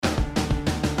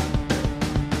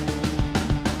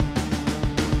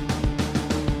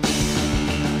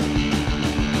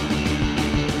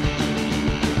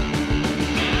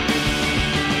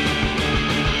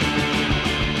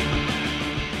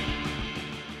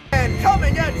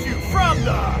coming at you from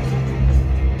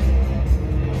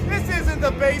This isn't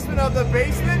the basement of the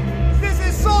basement. This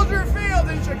is Soldier Field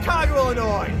in Chicago,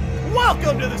 Illinois.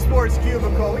 Welcome to the Sports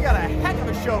Cubicle. We got a heck of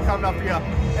a show coming up for you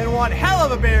and one hell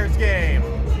of a Bears game.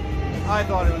 I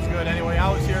thought it was good anyway.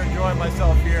 I was here enjoying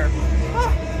myself here.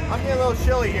 I'm getting a little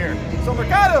chilly here. So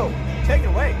Mercado, take it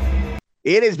away.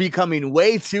 It is becoming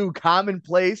way too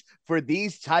commonplace for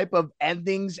these type of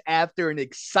endings after an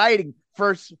exciting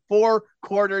first 4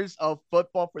 quarters of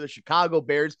football for the Chicago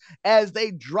Bears as they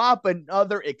drop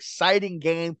another exciting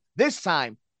game, this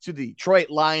time to the Detroit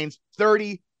Lions,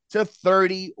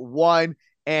 30-31.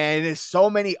 And there's so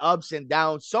many ups and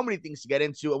downs, so many things to get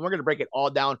into, and we're going to break it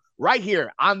all down right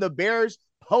here on the Bears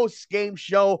post-game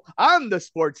show on the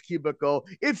Sports Cubicle.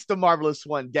 It's the marvelous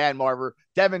one, Dan Marver,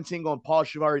 Devin Tingle, and Paul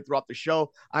Shivari throughout the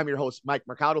show. I'm your host, Mike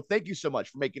Mercado. Thank you so much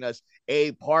for making us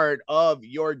a part of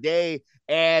your day.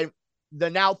 And the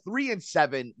now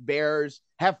 3-7 Bears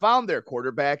have found their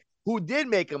quarterback who did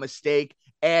make a mistake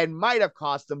and might have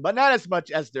cost them, but not as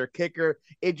much as their kicker.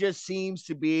 It just seems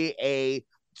to be a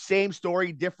same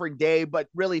story, different day, but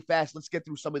really fast. Let's get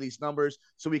through some of these numbers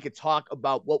so we could talk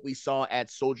about what we saw at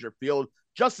Soldier Field.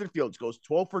 Justin Fields goes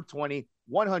 12 for 20,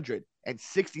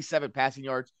 167 passing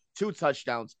yards, 2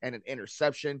 touchdowns, and an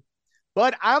interception.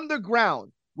 But on the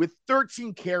ground with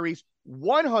 13 carries,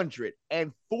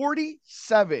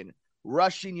 147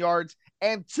 rushing yards,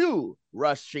 and 2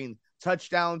 rushing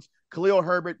touchdowns. Khalil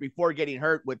Herbert, before getting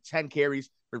hurt, with 10 carries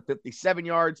for 57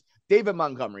 yards. David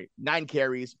Montgomery, 9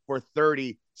 carries for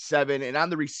 37. And on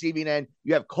the receiving end,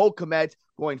 you have Cole Kmet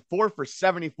going 4 for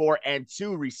 74 and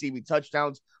 2 receiving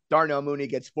touchdowns. Darnell Mooney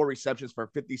gets 4 receptions for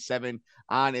 57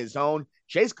 on his own.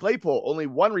 Chase Claypool, only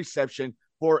 1 reception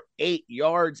for 8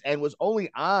 yards and was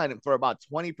only on for about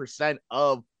 20%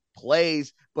 of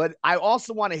plays. But I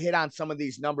also want to hit on some of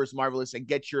these numbers, Marvelous, and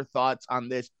get your thoughts on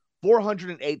this.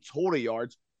 408 total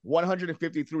yards,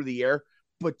 150 through the air,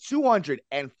 but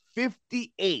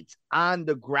 258 on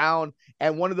the ground.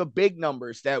 And one of the big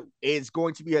numbers that is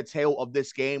going to be a tale of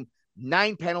this game,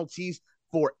 9 penalties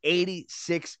for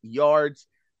 86 yards.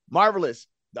 Marvelous.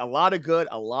 A lot of good,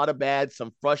 a lot of bad,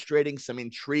 some frustrating, some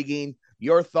intriguing.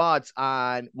 Your thoughts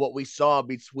on what we saw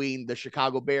between the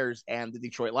Chicago Bears and the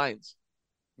Detroit Lions?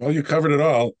 Well, you covered it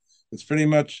all. It's pretty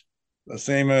much the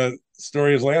same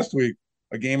story as last week.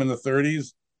 A game in the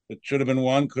 30s that should have been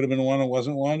won, could have been won, and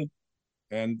wasn't won.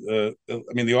 And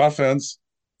the offense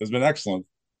has been excellent.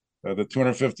 The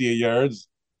 258 yards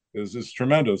is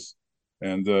tremendous,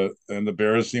 and the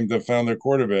Bears seem to have found their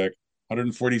quarterback.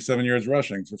 147 yards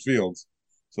rushing for Fields,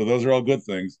 so those are all good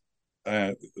things.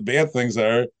 The bad things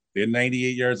are they had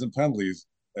 98 yards in penalties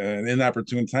and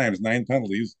inopportune times, 9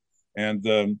 penalties, and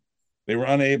they were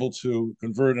unable to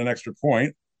convert an extra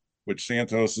point, which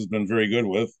Santos has been very good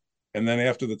with. And then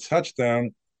after the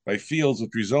touchdown by Fields,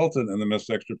 which resulted in the missed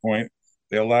extra point,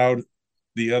 they allowed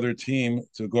the other team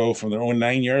to go from their own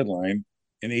 9-yard line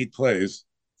in 8 plays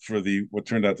for what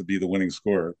turned out to be the winning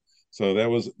score. So that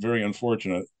was very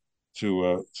unfortunate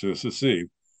to see.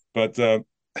 But for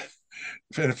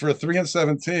a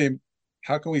 3-7 team,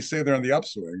 how can we say they're on the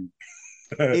upswing?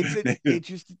 It's an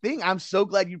interesting thing. I'm so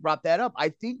glad you brought that up. I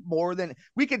think more than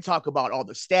we can talk about all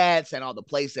the stats and all the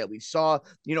plays that we saw.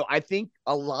 I think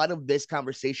a lot of this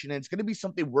conversation, and it's going to be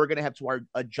something we're going to have to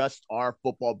adjust our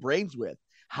football brains with.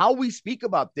 How we speak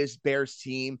about this Bears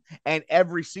team and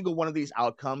every single one of these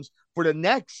outcomes for the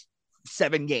next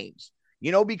 7 games.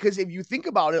 Because if you think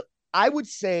about it, I would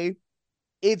say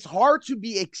it's hard to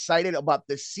be excited about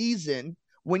the season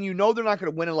when they're not going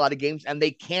to win a lot of games and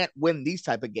they can't win these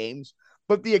type of games.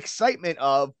 But the excitement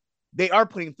of they are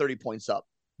putting 30 points up.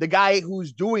 The guy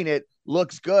who's doing it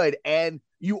looks good, and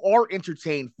you are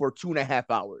entertained for 2.5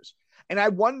 hours. And I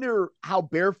wonder how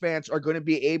Bear fans are going to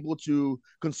be able to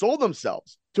console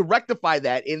themselves to rectify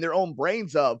that in their own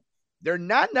brains of they're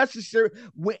not necessarily.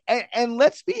 And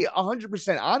let's be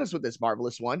 100% honest with this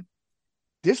marvelous one.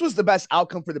 This was the best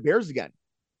outcome for the Bears again.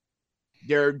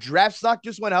 Their draft stock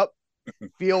just went up.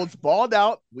 Fields balled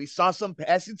out. We saw some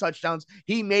passing touchdowns.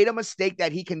 He made a mistake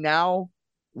that he can now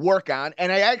work on.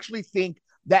 And I actually think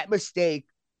that mistake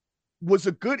was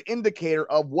a good indicator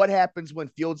of what happens when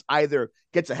Fields either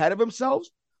gets ahead of himself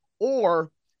or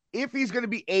if he's going to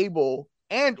be able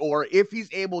or if he's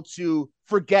able to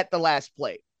forget the last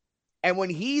play. And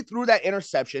when he threw that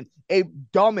interception, a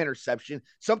dumb interception,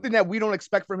 something that we don't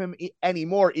expect from him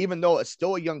anymore, even though it's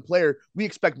still a young player, we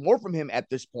expect more from him at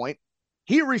this point.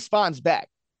 He responds back.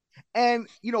 And,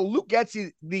 Luke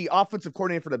Getsy, the offensive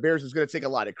coordinator for the Bears, is going to take a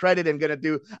lot of credit and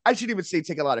I shouldn't even say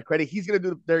take a lot of credit. He's going to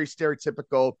do the very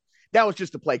stereotypical, that was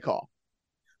just a play call.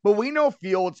 But we know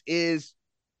Fields is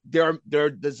They're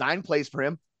design plays for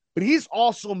him, but he's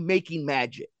also making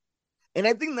magic. And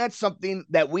I think that's something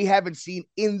that we haven't seen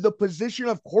in the position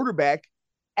of quarterback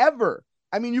ever.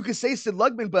 I mean, you could say Sid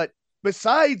Lugman, but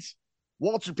besides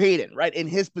Walter Payton, right, in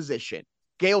his position,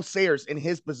 Gale Sayers in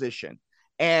his position,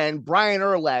 and Brian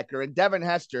Urlacher and Devin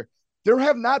Hester, there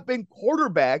have not been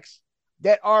quarterbacks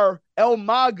that are El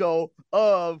Mago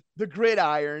of the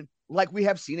gridiron like we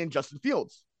have seen in Justin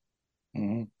Fields.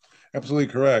 Mm-hmm. Absolutely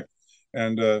correct.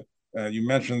 And you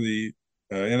mentioned the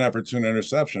inopportune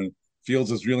interception.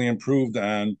 Fields has really improved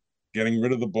on getting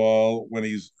rid of the ball when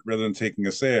he's rather than taking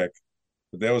a sack.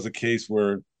 But that was a case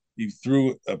where he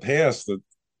threw a pass that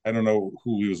I don't know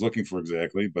who he was looking for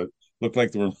exactly, but looked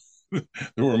like there were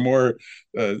there were more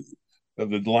of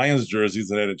the Lions jerseys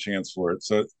that had a chance for it.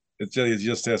 So he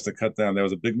just has to cut down. That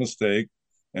was a big mistake,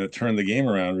 and it turned the game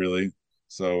around really.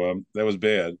 So that was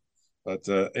bad. But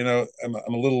I'm a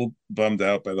little bummed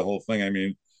out by the whole thing. I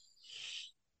mean,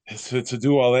 to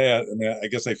do all that, I mean, I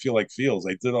guess I feel like Fields.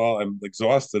 I'm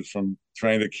exhausted from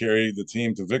trying to carry the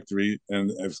team to victory,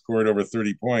 and I've scored over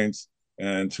 30 points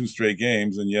and 2 straight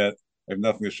games, and yet I have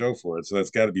nothing to show for it. So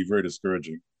that's got to be very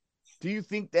discouraging. Do you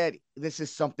think that this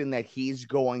is something that he's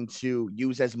going to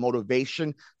use as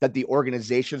motivation, that the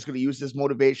organization is going to use as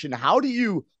motivation? How do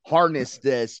you harness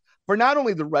this for not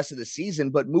only the rest of the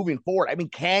season, but moving forward? I mean,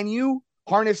 can you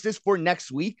harness this for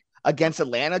next week against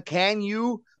Atlanta? Can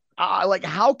you,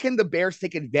 how can the Bears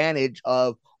take advantage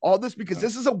of all this? Because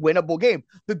this is a winnable game.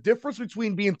 The difference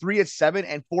between being 3-7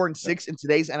 and 4-6 in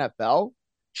today's NFL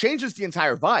changes the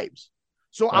entire vibes.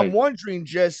 So right. I'm wondering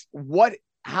just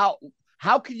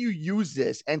how can you use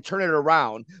this and turn it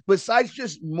around besides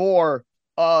just more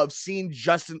of seeing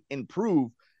Justin improve?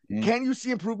 Can you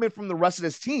see improvement from the rest of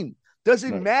this team? Does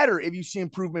it matter if you see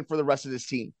improvement for the rest of this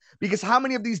team? Because how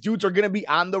many of these dudes are going to be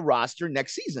on the roster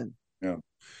next season? Yeah,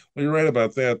 well, you're right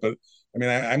about that. But I mean,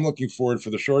 I'm looking forward for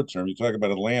the short term. You talk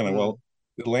about Atlanta. Well,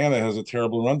 Atlanta has a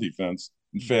terrible run defense.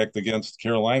 In fact, against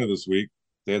Carolina this week,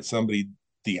 they had somebody,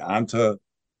 Deonta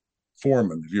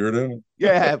Foreman. Have you heard of him?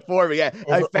 Yeah, Foreman. Yeah,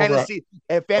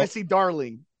 fantasy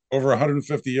darling. Over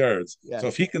 150 yards. Yeah. So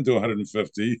if he can do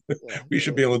 150, we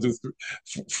should be able to do.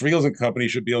 Fields and company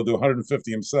should be able to do 150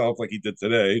 himself, like he did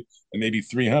today, and maybe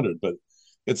 300. But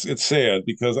it's sad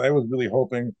because I was really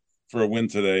hoping for a win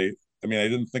today. I mean, I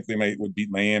didn't think they would beat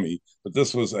Miami, but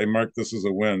I marked this as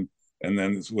a win. And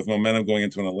then it's with momentum going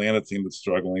into an Atlanta team that's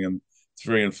struggling, and it's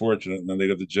very unfortunate. And then they'd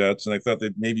have the Jets, and I thought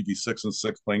they'd maybe be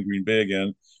 6-6 playing Green Bay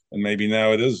again. And maybe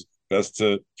now it is best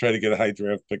to try to get a high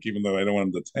draft pick, even though I don't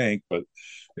want them to tank. But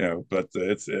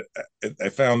I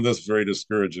found this very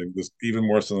discouraging. This even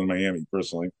more so than Miami,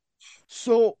 personally.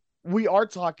 So we are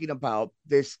talking about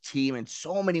this team in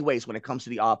so many ways when it comes to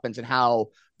the offense and how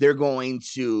they're going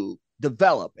to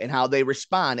develop and how they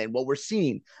respond and what we're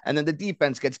seeing. And then the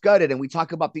defense gets gutted. And we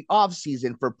talk about the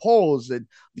offseason for Poles and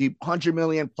the $100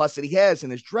 million plus that he has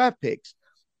in his draft picks.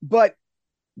 But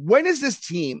when is this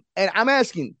team, and I'm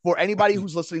asking for anybody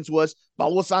who's listening to us,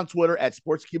 follow us on Twitter at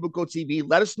Sports Cubicle TV.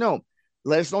 Let us know.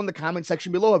 Let us know in the comment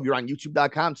section below if you're on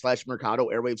youtube.com/Mercado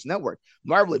Airwaves Network.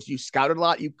 Marvelous. You scouted a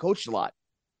lot. You coached a lot.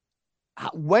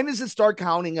 When does it start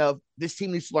counting of this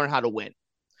team needs to learn how to win?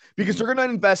 Because they're going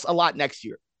to invest a lot next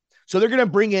year. So they're going to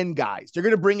bring in guys. They're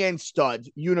going to bring in studs,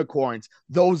 unicorns,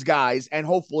 those guys, and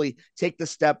hopefully take the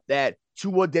step that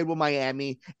Tua did with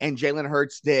Miami and Jalen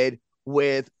Hurts did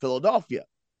with Philadelphia.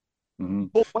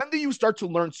 But when do you start to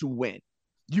learn to win?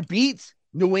 You beat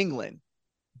New England,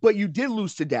 but you did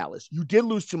lose to Dallas. You did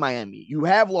lose to Miami. You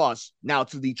have lost now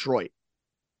to Detroit.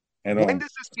 When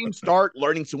does this team start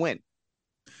learning to win?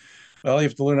 Well, you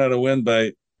have to learn how to win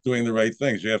by doing the right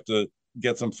things. You have to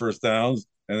get some first downs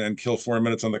and then kill 4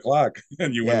 minutes on the clock,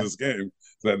 and you win this game.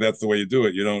 So that's the way you do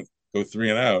it. You don't go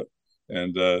 3 and out.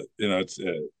 And,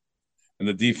 and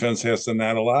the defense has to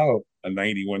not allow a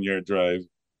 91-yard drive,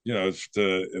 in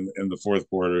the fourth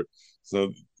quarter.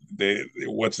 So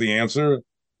what's the answer?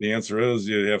 The answer is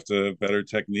you have to have better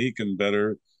technique and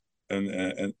better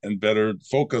and better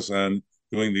focus on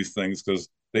doing these things, because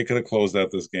they could have closed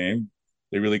out this game.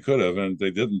 They really could have, and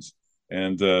they didn't.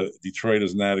 And Detroit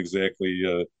is not exactly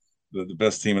the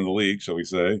best team in the league, shall we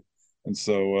say. And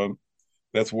so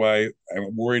that's why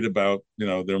I'm worried about,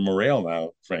 their morale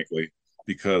now, frankly,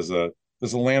 because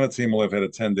this Atlanta team will have had a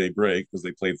 10-day break because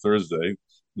they played Thursday.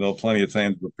 They'll have plenty of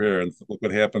time to prepare. And look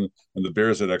what happened when the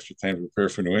Bears had extra time to prepare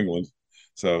for New England.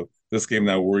 So this game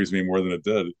now worries me more than it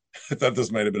did. I thought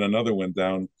this might have been another win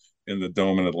down in the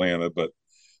Dome in Atlanta, but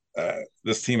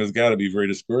this team has got to be very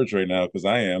discouraged right now, because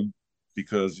I am,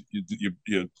 because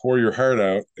you pour your heart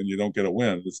out and you don't get a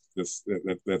win.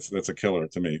 That's a killer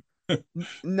to me.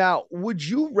 Now, would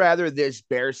you rather this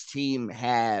Bears team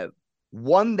have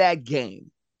won that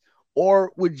game,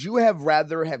 or would you have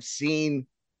rather have seen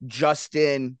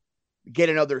Justin get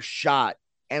another shot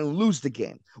and lose the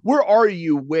game? Where are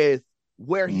you with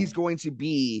where he's going to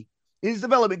be in his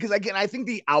development? Because again, I think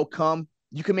the outcome,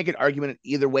 you can make an argument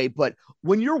either way, but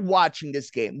when you're watching this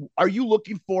game, are you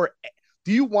looking for,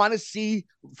 do you want to see,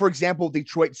 for example,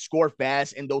 Detroit score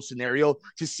fast in those scenarios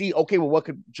to see, okay, well, what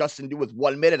could Justin do with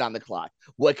 1 minute on the clock?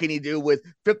 What can he do with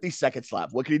 50 seconds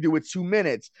left? What can he do with 2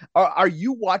 minutes? Are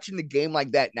you watching the game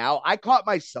like that now? I caught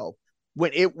myself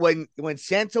when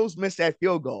Santos missed that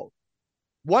field goal,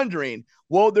 wondering,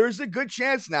 well, there's a good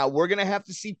chance now we're going to have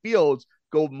to see Fields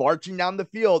go marching down the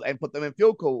field and put them in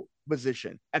field goal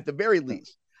position at the very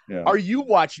least. Yeah. Are you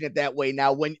watching it that way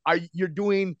now when you're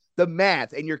doing the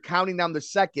math and you're counting down the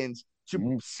seconds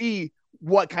to see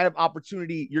what kind of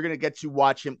opportunity you're going to get to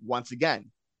watch him once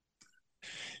again?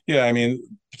 Yeah, I mean,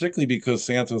 particularly because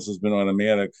Santos has been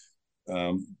automatic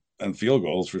on field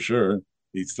goals for sure.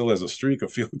 He still has a streak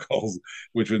of field goals,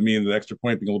 which would mean the extra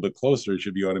point being a little bit closer, it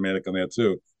should be automatic on that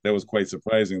too. That was quite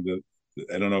surprising. That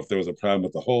I don't know if there was a problem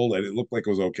with the hold. It looked like it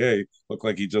was okay. It looked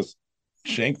like he just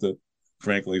shanked it,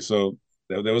 frankly. So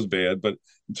that was bad. But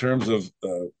in terms of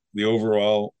the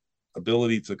overall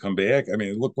ability to come back, I mean,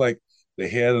 it looked like they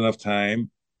had enough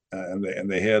time and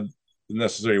they had the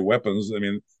necessary weapons. I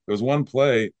mean, there was one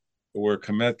play where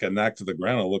Kmet got knocked to the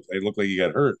ground. It looked like he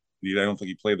got hurt. I don't think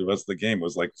he played the rest of the game. It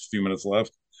was like a few minutes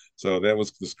left. So that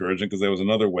was discouraging because that was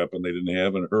another weapon they didn't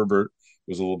have. And Herbert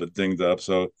was a little bit dinged up.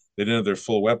 So they didn't have their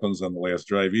full weapons on the last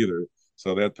drive either.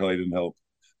 So that probably didn't help.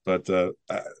 But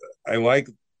I like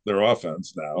their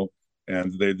offense now.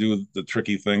 And they do the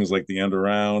tricky things like the end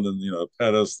around and,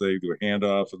 Pettis, they do a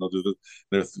handoff and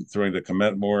they're throwing the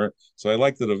Kmet more. So I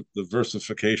like the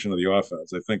diversification of the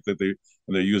offense. I think that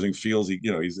they're using Fields,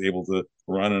 he's able to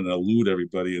run and elude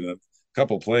everybody in a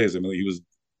couple plays. I mean, he was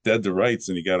dead to rights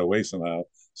and he got away somehow.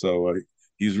 So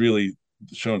he's really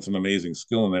shown some amazing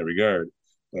skill in that regard.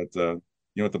 But you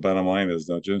know what the bottom line is,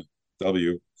 don't you?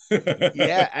 W.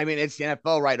 Yeah, I mean, it's the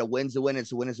NFL, right? A win's a win,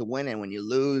 it's a win is a win. And when you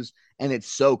lose and it's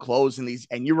so close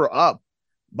and you were up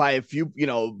by a few,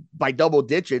 by double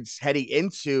digits heading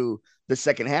into the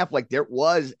second half, like there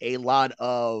was a lot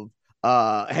of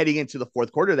heading into the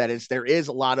fourth quarter, there is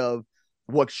a lot of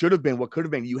what should have been, what could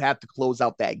have been. You have to close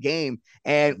out that game.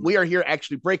 And we are here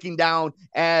actually breaking down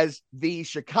as the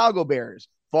Chicago Bears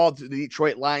fall to the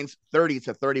Detroit Lions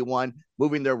 30-31,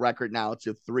 moving their record now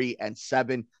to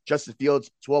 3-7. Justin Fields,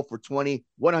 12 for 20,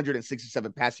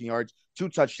 167 passing yards, 2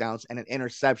 touchdowns, and an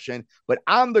interception. But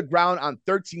on the ground on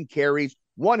 13 carries,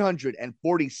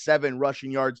 147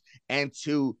 rushing yards, and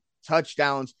 2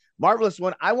 touchdowns. Marvelous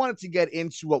one. I wanted to get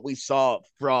into what we saw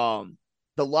from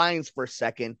the Lions for a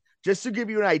second, just to give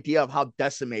you an idea of how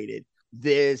decimated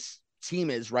this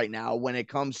team is right now when it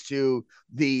comes to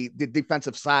the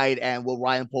defensive side and what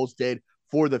Ryan Poles did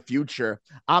for the future.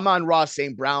 Amon-Ra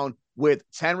St. Brown with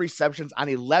 10 receptions on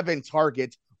 11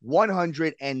 targets,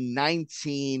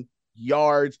 119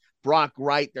 yards. Brock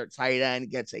Wright, their tight end,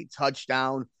 gets a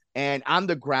touchdown. And on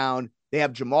the ground, they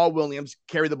have Jamal Williams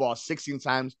carry the ball 16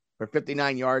 times for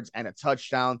 59 yards and a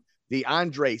touchdown.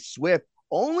 DeAndre Swift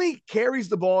only carries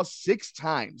the ball 6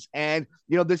 times. And,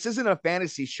 this isn't a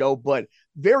fantasy show, but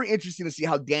very interesting to see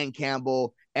how Dan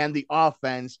Campbell and the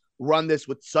offense run this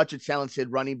with such a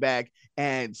talented running back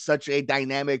and such a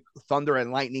dynamic thunder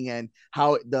and lightning, and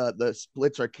how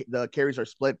the carries are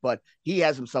split, but he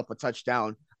has himself a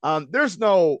touchdown. There's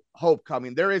no hope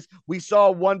coming. We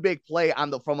saw one big play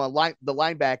the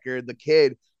linebacker, the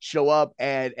kid, show up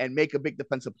and make a big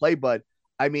defensive play, but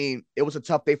I mean, it was a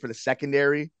tough day for the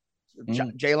secondary.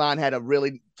 Jalen had a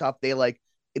really tough day. Like,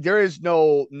 there is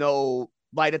no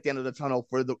light at the end of the tunnel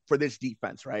for this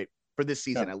defense, right? For this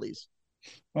season, at least.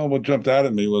 Well, what jumped out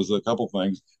at me was a couple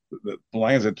things. The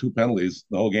Lions had 2 penalties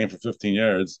the whole game for 15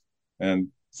 yards, and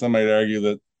some might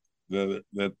argue that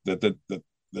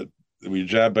we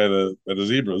jabbed by the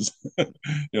zebras.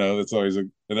 That's always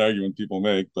an argument people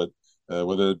make, but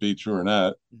whether it be true or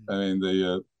not, I mean,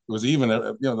 it was even.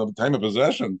 The time of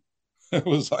possession, it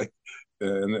was like.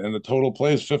 And the total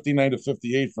play is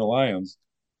 59-58 for the Lions.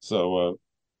 So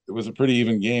it was a pretty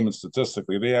even game, and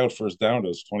statistically, they out first down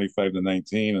us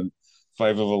 25-19, and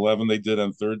 5 of 11 they did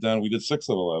on third down. We did 6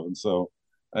 of 11. So,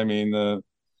 I mean,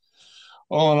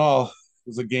 all in all, it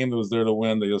was a game that was there to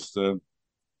win. They just,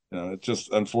 it's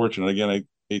just unfortunate. Again, I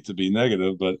hate to be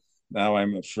negative, but now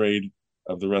I'm afraid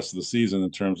of the rest of the season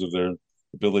in terms of their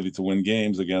ability to win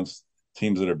games against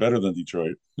teams that are better than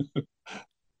Detroit.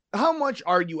 How much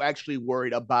are you actually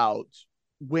worried about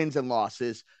wins and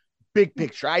losses big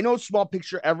picture. I know small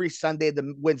picture every Sunday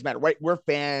the wins matter, right? We're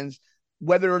fans.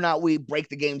 Whether or not we break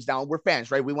the games down, we're fans,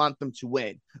 right? We want them to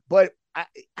win. But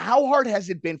how hard has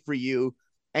it been for you?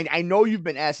 And I know you've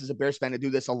been asked as a Bears fan to do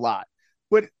this a lot,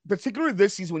 but particularly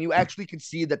this season when you actually can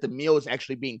see that the meal is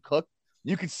actually being cooked,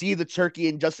 you can see the turkey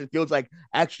and Justin Fields like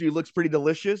actually looks pretty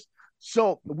delicious.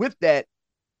 So with that,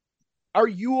 are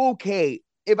you okay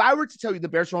if I were to tell you the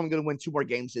Bears are only going to win 2 more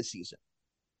games this season?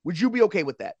 Would you be okay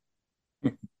with that?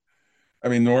 I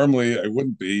mean, normally I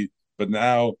wouldn't be, but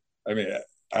now, I mean,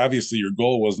 obviously your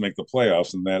goal was to make the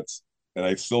playoffs, and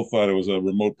I still thought it was a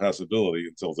remote possibility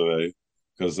until today,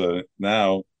 because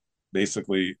now,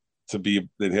 basically,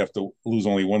 they'd have to lose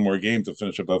only one more game to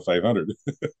finish above 500.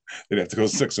 They'd have to go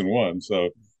 6-1. So,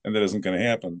 and that isn't going to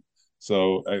happen.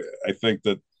 So I think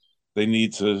that they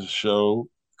need to show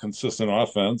consistent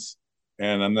offense,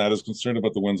 and I'm not as concerned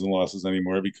about the wins and losses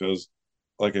anymore because,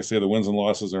 like I say, the wins and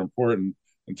losses are important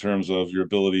in terms of your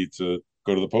ability to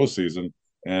go to the postseason.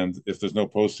 And if there's no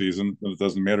postseason, then it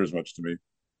doesn't matter as much to me.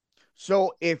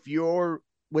 So if you're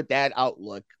with that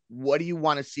outlook, what do you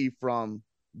want to see from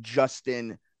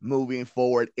Justin moving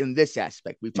forward in this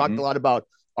aspect? We've talked a lot about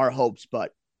our hopes,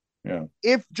 but yeah,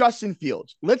 if Justin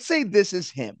Fields, let's say this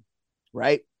is him,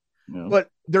 right? yeah. But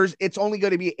it's only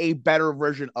going to be a better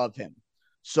version of him.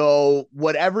 So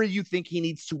whatever you think he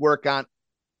needs to work on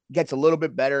gets a little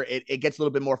bit better. It gets a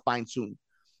little bit more fine-tuned.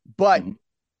 But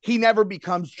he never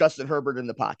becomes Justin Herbert in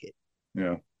the pocket.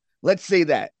 Yeah. Let's say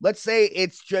that. Let's say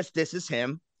it's just this is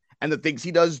him and the things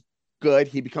he does good,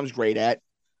 he becomes great at.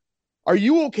 Are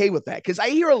you okay with that? Because I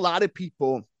hear a lot of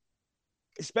people,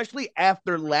 especially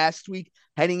after last week,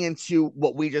 heading into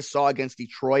what we just saw against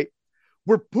Detroit,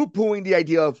 we're poo-pooing the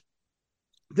idea of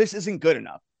this isn't good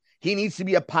enough. He needs to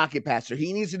be a pocket passer.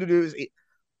 He needs to do this.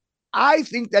 I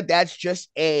think that that's just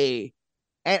and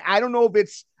I don't know if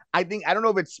it's, I don't know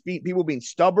if it's people being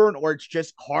stubborn or it's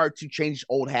just hard to change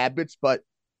old habits, but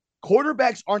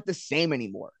quarterbacks aren't the same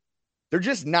anymore. They're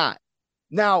just not.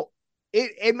 Now,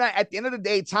 it might, at the end of the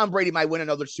day, Tom Brady might win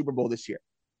another Super Bowl this year,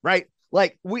 right?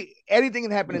 Like anything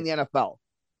can happen in the NFL.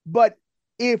 But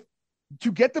if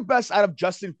to get the best out of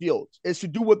Justin Fields is to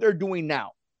do what they're doing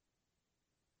now,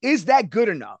 is that good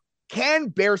enough? Can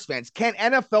Bears fans, can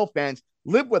NFL fans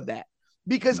live with that?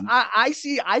 Because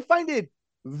I find it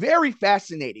very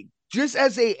fascinating, just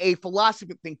as a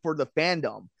philosophy thing for the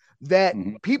fandom, that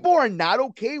people are not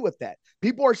okay with that.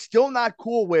 People are still not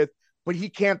cool with, but he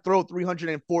can't throw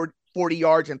 340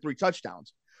 yards and 3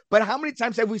 touchdowns. But how many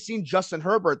times have we seen Justin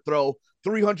Herbert throw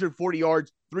 340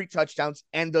 yards, 3 touchdowns,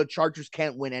 and the Chargers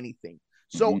can't win anything?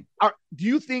 So do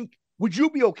you think, would you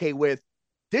be okay with,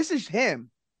 this is him,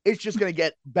 it's just going to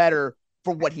get better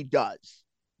for what he does?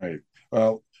 Right.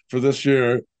 Well, for this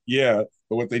year, yeah.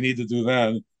 But what they need to do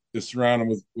then is surround him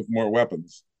with more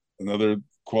weapons, another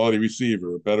quality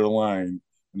receiver, a better line.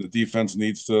 And the defense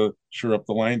needs to shore up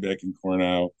the linebacking core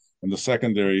now. And the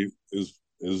secondary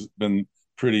has been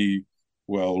pretty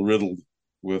well riddled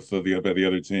with the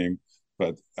other team.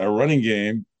 But our running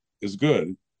game is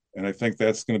good. And I think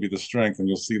that's going to be the strength. And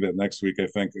you'll see that next week, I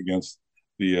think, against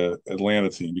the Atlanta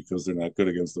team, because they're not good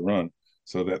against the run.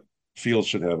 So that Fields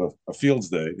should have a Fields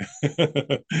day.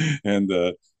 and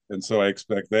so I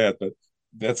expect that. But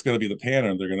that's going to be the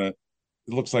pattern. It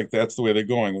looks like that's the way they're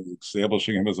going, with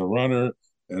establishing him as a runner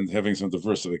and having some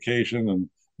diversification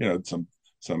and, some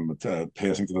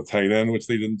passing to the tight end, which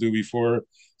they didn't do before.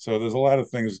 So there's a lot of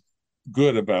things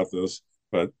good about this.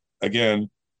 But again,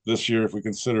 this year, if we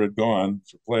consider it gone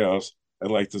for playoffs,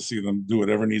 I'd like to see them do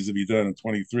whatever needs to be done in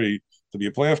 23 to be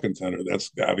a playoff contender.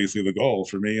 That's obviously the goal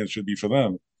for me and should be for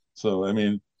them. So, I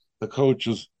mean, the coach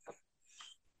is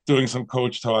doing some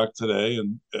coach talk today,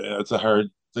 and it's a hard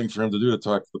thing for him to do, to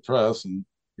talk to the press. And,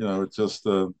 it's just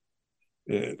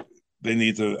they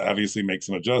need to obviously make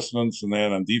some adjustments, and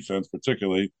that on defense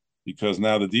particularly, because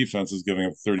now the defense is giving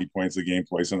up 30 points a game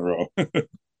twice in a row.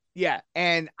 Yeah,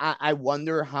 and I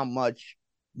wonder how much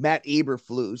Matt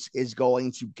Eberflus is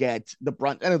going to get the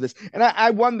brunt end of this. And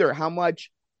I wonder how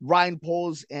much Ryan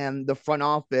Poles and the front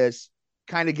office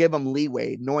kind of give him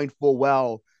leeway, knowing full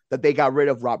well that they got rid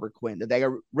of Robert Quinn, that they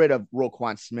got rid of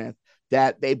Roquan Smith,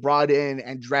 that they brought in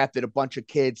and drafted a bunch of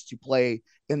kids to play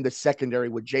in the secondary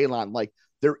with Jalen, like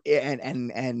there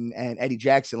and Eddie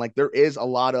Jackson. Like there is a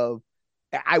lot of,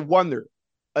 I wonder,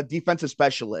 a defensive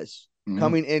specialist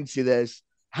coming into this,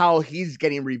 how he's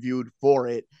getting reviewed for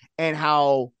it, and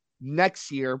how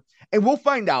next year, and we'll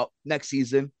find out next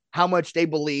season how much they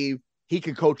believe he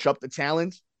can coach up the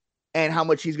talent and how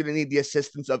much he's going to need the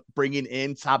assistance of bringing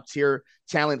in top tier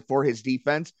talent for his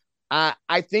defense.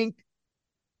 I think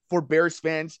for Bears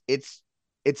fans, it's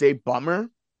a bummer.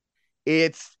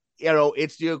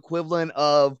 it's the equivalent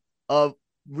of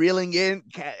reeling in,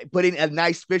 putting a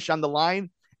nice fish on the line,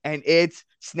 and it's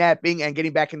snapping and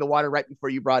getting back in the water right before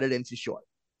you brought it into shore.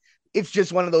 It's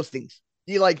just one of those things.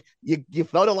 You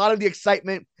felt a lot of the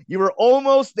excitement. You were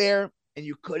almost there, and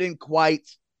you couldn't quite.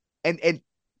 And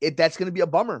that's going to be a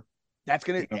bummer.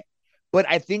 But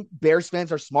I think Bears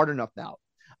fans are smart enough now.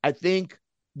 I think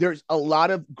there's a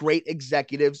lot of great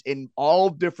executives in all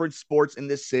different sports in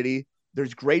this city.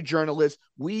 There's great journalists.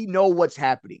 We know what's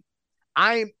happening.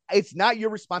 It's not your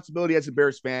responsibility as a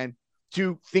Bears fan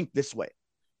to think this way.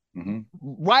 Mm-hmm.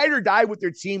 Ride or die with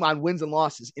your team on wins and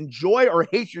losses. Enjoy or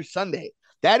hate your Sunday.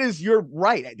 That is your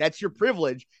right. That's your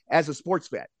privilege as a sports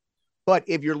fan. But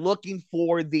if you're looking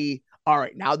for all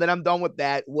right, now that I'm done with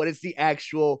that, what is the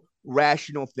actual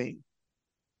rational thing?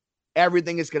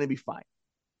 Everything is going to be fine.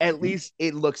 At least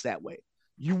it looks that way.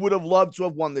 You would have loved to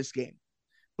have won this game,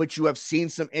 but you have seen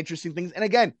some interesting things. And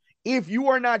again, if you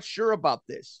are not sure about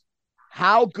this,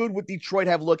 how good would Detroit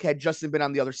have looked had Justin been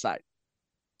on the other side?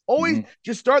 Always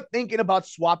just start thinking about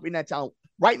swapping that talent.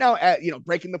 Right now,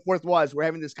 breaking the fourth wall as we're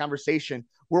having this conversation,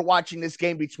 we're watching this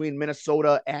game between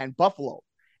Minnesota and Buffalo.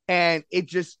 And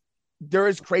there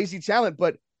is crazy talent,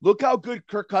 but look how good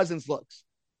Kirk Cousins looks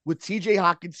with TJ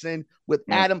Hawkinson, with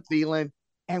Adam Thielen,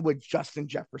 and with Justin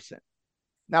Jefferson.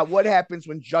 Now, what happens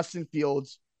when Justin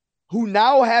Fields, who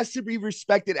now has to be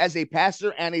respected as a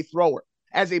passer and a thrower,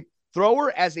 as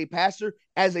a passer,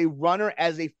 as a runner,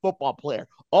 as a football player,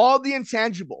 all the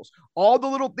intangibles, all the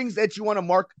little things that you want to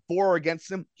mark for or against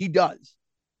him, he does.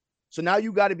 So now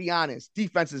you got to be honest.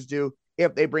 Defenses do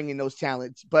if they bring in those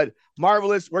talents. But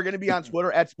Marvelous, we're going to be on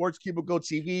Twitter at Sports Cubicle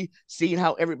TV, seeing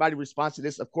how everybody responds to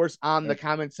this, of course, on the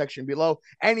comment section below.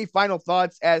 Any final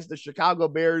thoughts as the Chicago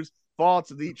Bears fall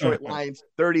to the Detroit Lions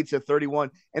 30-31?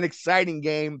 An exciting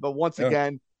game, but once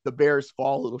again, the Bears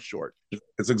fall a little short.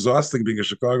 It's exhausting being a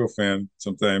Chicago fan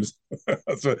sometimes.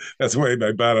 That's why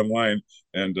my bottom line.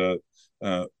 And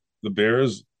the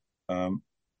Bears,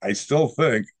 I still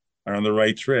think, are on the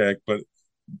right track, but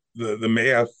the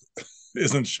math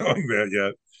isn't showing that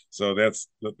yet. So that's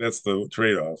the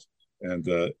trade-off. And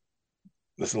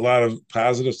there's a lot of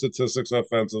positive statistics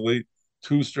offensively.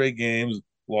 2 straight games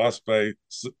lost by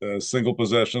single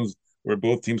possessions where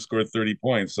both teams scored 30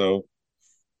 points. So,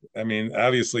 I mean,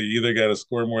 obviously, you either got to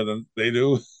score more than they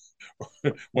do,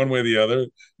 one way or the other,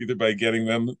 either by getting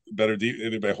them better,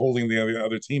 either by holding the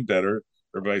other team better,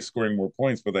 or by scoring more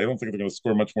points. But I don't think they're going to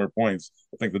score much more points.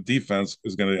 I think the defense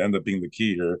is going to end up being the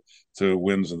key here to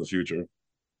wins in the future.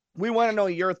 We want to know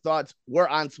your thoughts. We're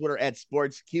on Twitter at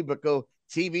Sports Cubicle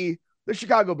TV. The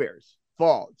Chicago Bears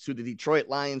fall to the Detroit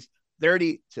Lions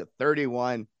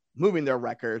 30-31, moving their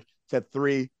record to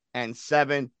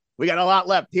 3-7. We got a lot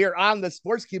left here on the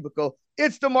Sports Cubicle.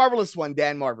 It's the Marvelous One,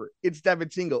 Dan Marver. It's Devin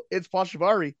Tingle. It's Paul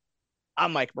Shivari.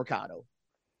 I'm Mike Mercado.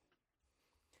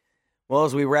 Well,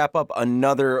 as we wrap up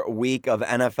another week of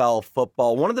NFL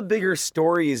football, one of the bigger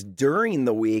stories during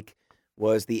the week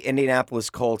was the Indianapolis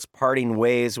Colts parting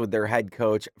ways with their head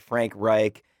coach, Frank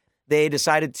Reich. They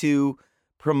decided to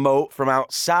promote from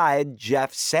outside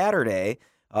Jeff Saturday,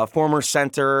 a former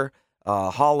center,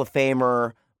 Hall of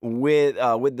Famer with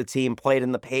the team, played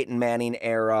in the Peyton Manning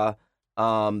era.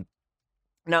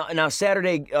 Now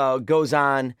Saturday goes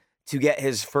on to get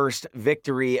his first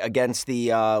victory against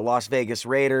the Las Vegas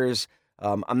Raiders.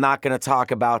 I'm not going to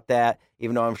talk about that,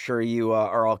 even though I'm sure you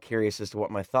are all curious as to what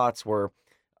my thoughts were.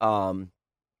 And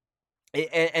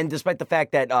despite the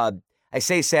fact that I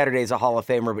say Saturday is a Hall of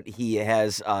Famer, but he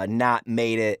has not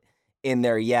made it in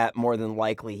there yet. More than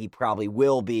likely, he probably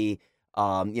will be.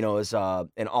 As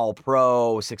an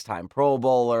All-Pro, 6-time Pro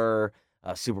Bowler,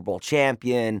 Super Bowl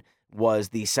champion, was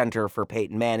the center for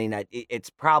Peyton Manning. It's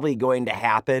probably going to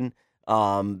happen.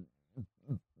 Either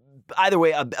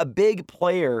way, a big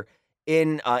player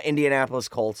in Indianapolis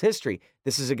Colts history.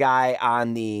 This is a guy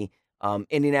on the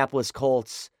Indianapolis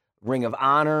Colts Ring of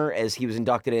Honor as he was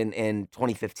inducted in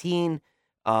 2015.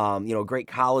 Great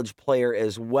college player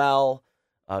as well,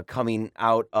 coming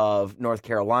out of North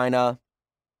Carolina.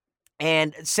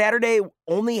 And Saturday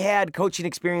only had coaching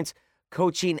experience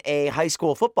coaching a high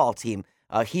school football team,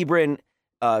 Hebron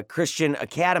Christian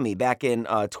Academy, back in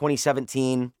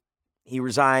 2017. He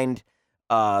resigned,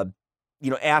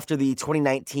 after the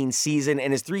 2019 season.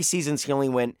 In his 3 seasons, he only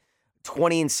went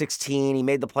 20-16. He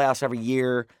made the playoffs every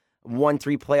year, won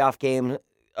 3 playoff games,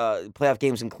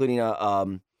 including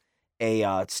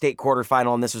a state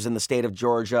quarterfinal, and this was in the state of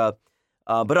Georgia.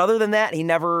 But other than that, he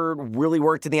never really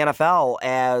worked in the NFL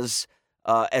as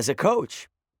a coach.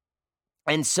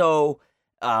 And so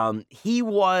he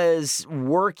was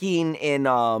working in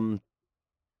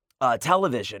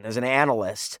television as an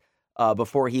analyst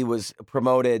before he was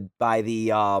promoted by the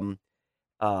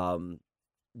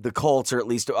Colts, or at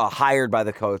least hired by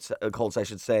the Colts, I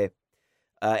should say.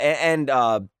 And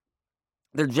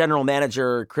their general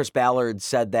manager, Chris Ballard,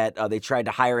 said that they tried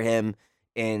to hire him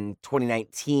in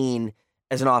 2019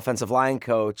 as an offensive line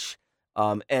coach,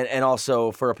 and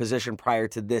also for a position prior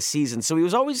to this season. So he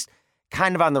was always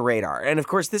kind of on the radar. And of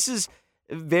course, this is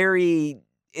very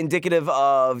indicative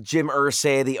of Jim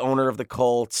Irsay, the owner of the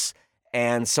Colts,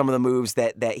 and some of the moves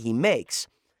that he makes.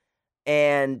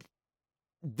 And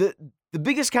the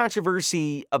biggest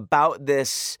controversy about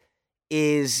this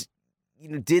is,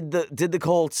 did the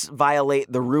Colts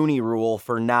violate the Rooney Rule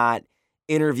for not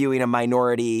interviewing a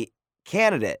minority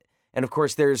candidate? And of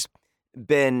course,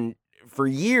 for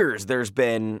years there's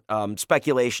been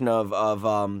speculation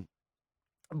of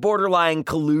borderline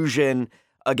collusion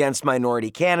against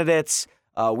minority candidates.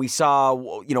 We saw,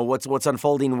 what's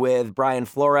unfolding with Brian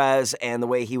Flores and the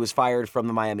way he was fired from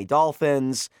the Miami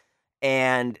Dolphins.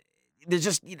 And there's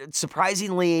just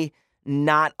surprisingly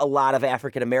not a lot of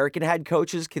African-American head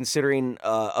coaches, considering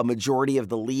a majority of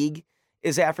the league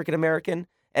is African-American.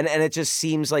 And it just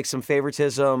seems like some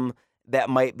favoritism that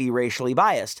might be racially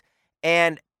biased.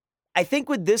 And I think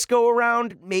with this go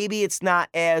around, maybe it's not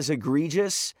as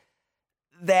egregious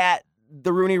that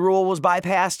the Rooney Rule was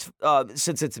bypassed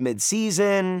since it's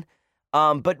mid-season.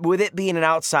 But with it being an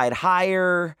outside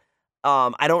hire,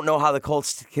 I don't know how the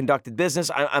Colts conducted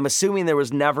business. I'm assuming there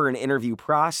was never an interview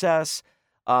process.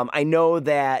 I know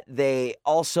that they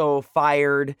also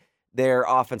fired their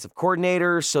offensive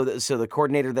coordinator. So the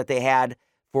coordinator that they had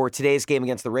for today's game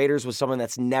against the Raiders was someone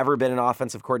that's never been an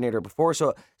offensive coordinator before.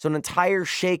 So an entire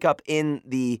shakeup in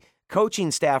the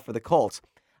coaching staff for the Colts.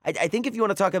 I think if you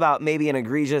want to talk about maybe an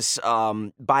egregious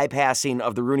bypassing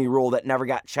of the Rooney Rule that never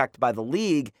got checked by the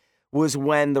league, was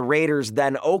when the Raiders,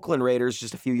 then Oakland Raiders,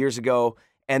 just a few years ago,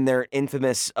 and their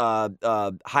infamous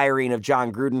hiring of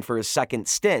John Gruden for his second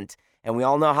stint. And we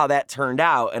all know how that turned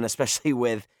out, and especially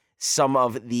with some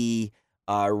of the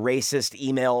racist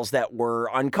emails that were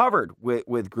uncovered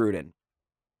with Gruden.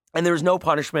 And there was no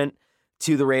punishment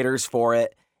to the Raiders for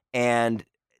it. And,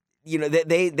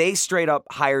 they straight up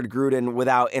hired Gruden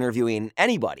without interviewing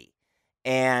anybody.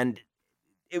 And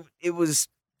it was...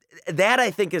 That,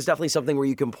 I think, is definitely something where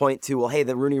you can point to, well, hey,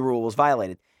 the Rooney Rule was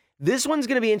violated. This one's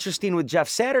going to be interesting with Jeff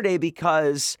Saturday,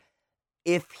 because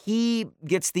if he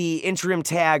gets the interim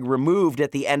tag removed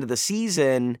at the end of the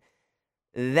season,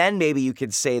 then maybe you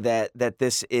could say that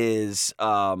this is,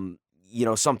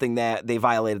 something that they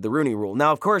violated the Rooney Rule.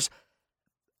 Now, of course,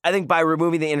 I think by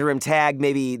removing the interim tag,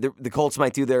 maybe the Colts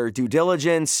might do their due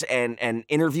diligence and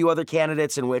interview other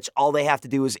candidates, in which all they have to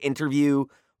do is interview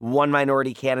one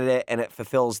minority candidate, and it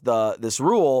fulfills this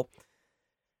rule.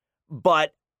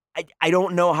 But I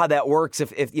don't know how that works.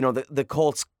 If the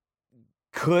Colts,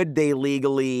 could they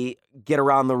legally get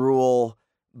around the rule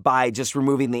by just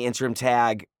removing the interim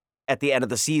tag at the end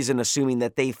of the season, assuming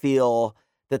that they feel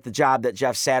that the job that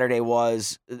Jeff Saturday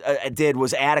did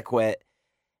was adequate?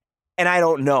 And I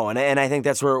don't know. And I think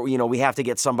that's where, we have to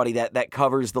get somebody that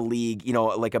covers the league,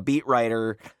 like a beat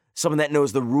writer, someone that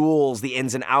knows the rules, the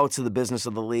ins and outs of the business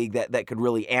of the league, that could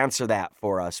really answer that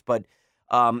for us. But,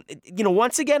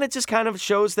 once again, it just kind of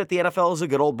shows that the NFL is a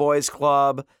good old boys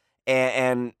club,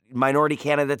 and minority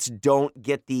candidates don't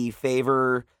get the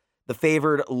favored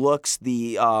looks,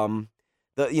 the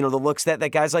looks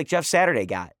that guys like Jeff Saturday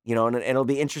got, and it'll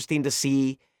be interesting to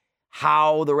see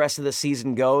how the rest of the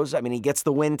season goes. I mean, he gets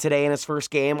the win today in his first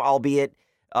game, albeit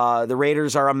the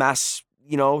Raiders are a mess.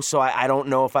 So I don't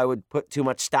know if I would put too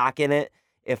much stock in it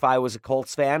if I was a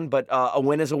Colts fan, but a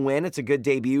win is a win. It's a good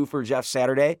debut for Jeff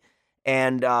Saturday,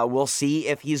 and we'll see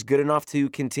if he's good enough to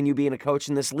continue being a coach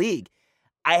in this league.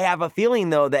 I have a feeling,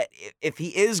 though, that if he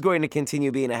is going to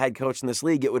continue being a head coach in this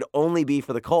league, it would only be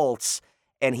for the Colts,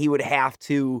 and he would have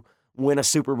to win a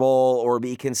Super Bowl or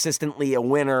be consistently a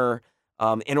winner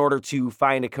in order to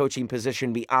find a coaching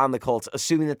position beyond the Colts,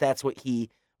 assuming that that's what he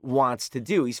wants to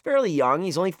do. He's fairly young.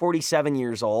 He's only 47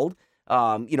 years old.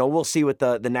 We'll see what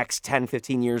the next 10,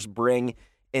 15 years bring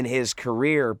in his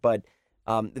career, but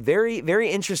very, very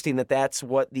interesting that that's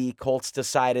what the Colts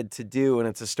decided to do, and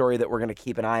it's a story that we're going to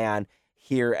keep an eye on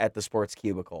here at the Sports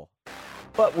Cubicle.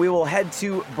 But we will head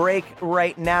to break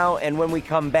right now, and when we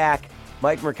come back,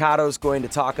 Mike Mercado is going to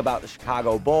talk about the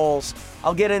Chicago Bulls.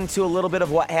 I'll get into a little bit of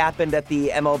what happened at the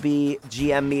MLB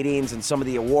GM meetings and some of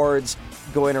the awards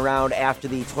going around after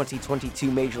the 2022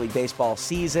 Major League Baseball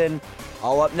season.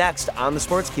 All up next on the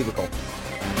Sports Cubicle.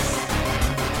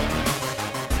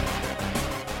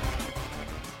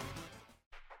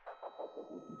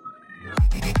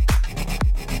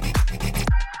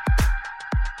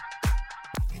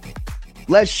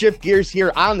 Let's shift gears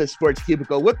here on the Sports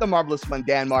Cubicle with the marvelous one,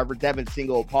 Dan Marver, Devin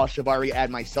Single, Paul Shavari, and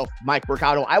myself, Mike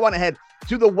Mercado. I want to head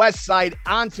to the west side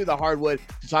onto the hardwood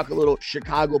to talk a little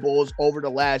Chicago Bulls over the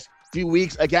last few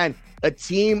weeks. Again, a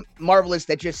team, Marvelous,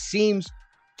 that just seems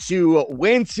to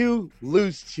win to,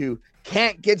 lose to.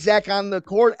 Can't get Zach on the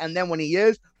court, and then when he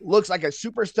is, looks like a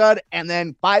super stud, and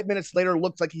then 5 minutes later,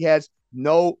 looks like he has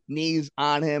no knees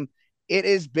on him. It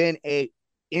has been a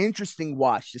interesting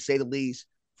watch, to say the least,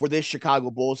 for this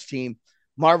Chicago Bulls team.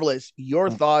 Marvelous,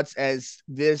 your thoughts as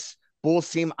this Bulls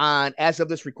team as of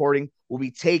this recording, will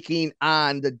be taking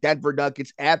on the Denver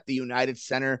Nuggets at the United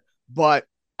Center. But,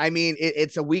 I mean,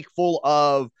 it's a week full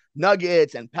of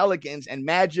Nuggets and Pelicans and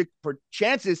Magic for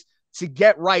chances to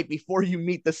get right before you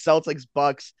meet the Celtics,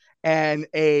 Bucks, and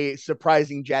a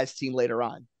surprising Jazz team later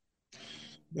on.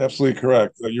 Absolutely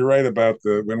correct. You're right about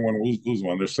the win one, lose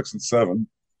one. They're 6-7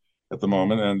 at the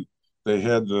moment, and they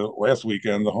had the last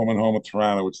weekend the home and home with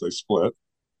Toronto, which they split.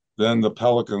 Then the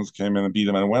Pelicans came in and beat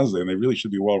them on Wednesday, and they really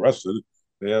should be well rested.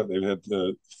 They've had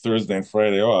Thursday and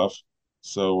Friday off,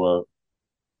 so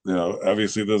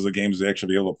obviously those are games they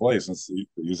actually be able to play since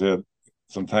he's had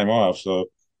some time off. So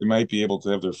they might be able to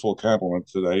have their full complement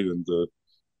tonight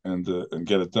and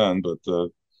get it done. But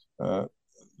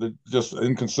they're just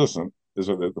inconsistent is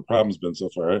what the problem's been so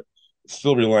far.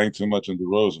 Still relying too much on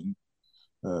DeRozan,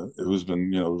 who's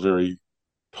been very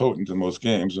potent in most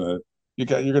games. You're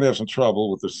going to have some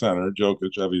trouble with the center,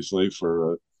 Jokic, obviously,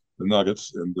 for the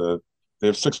Nuggets, and they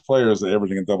have 6 players that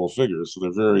averaging in double figures, so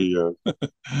they're very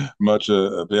much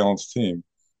a balanced team.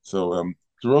 So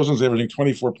DeRozan's averaging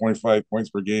 24.5 points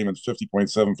per game and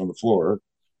 50.7 from the floor,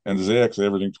 and Zach's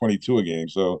averaging 22 a game.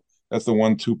 So that's the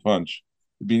 1-2 punch.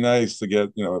 It'd be nice to get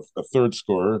a third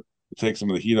scorer to take some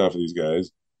of the heat off of these guys,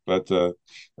 but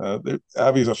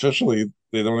obviously officially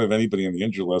they don't have anybody in the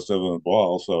injury list other than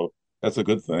Ball, so that's a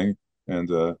good thing. And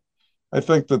I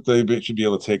think that they should be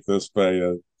able to take this by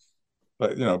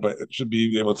it should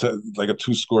be able to, like, a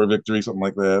 2-score victory, something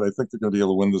like that. I think they're going to be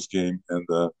able to win this game, and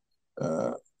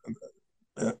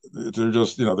they're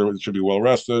just they should be well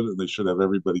rested, and they should have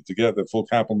everybody together, the full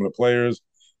complement of players.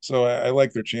 So I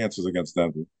like their chances against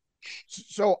Denver.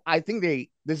 So I think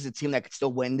this is a team that could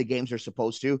still win the games they're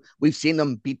supposed to. We've seen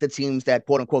them beat the teams that,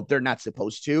 quote unquote, they're not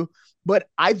supposed to. But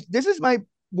this is what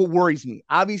worries me.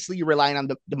 Obviously, you're relying on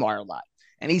DeMar a lot,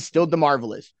 and he's still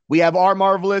DeMarvelous. We have our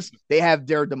Marvelous. They have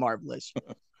their DeMarvelous.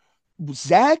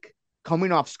 Zach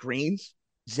coming off screens,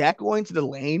 Zach going to the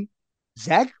lane,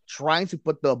 Zach trying to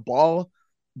put the ball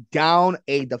down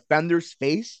a defender's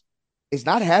face is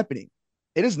not happening.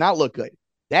 It does not look good.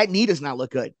 That knee does not look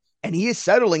good. And he is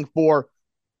settling for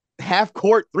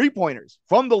half-court three-pointers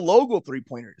from the logo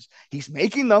three-pointers. He's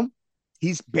making them.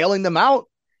 He's bailing them out.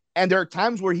 And there are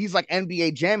times where he's like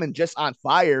NBA Jam and just on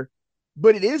fire.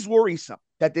 But it is worrisome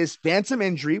that this phantom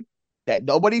injury that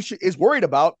nobody is worried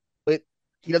about, but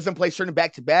he doesn't play certain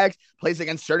back-to-backs, plays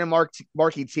against certain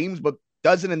marquee teams, but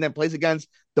doesn't, and then plays against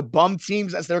the bum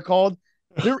teams, as they're called.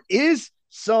 There is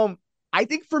some, I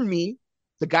think for me,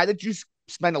 the guy that you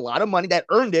spend a lot of money, that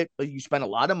earned it, but you spend a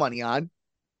lot of money on,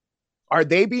 are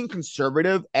they being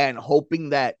conservative and hoping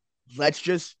that let's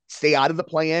just stay out of the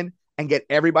play-in and get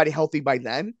everybody healthy by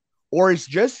then? Or is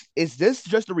this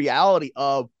just a reality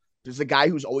of there's a guy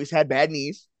who's always had bad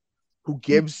knees, who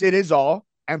gives it his all,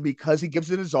 and because he gives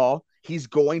it his all, he's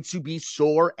going to be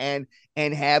sore and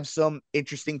have some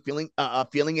interesting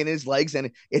feeling in his legs,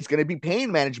 and it's going to be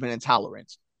pain management and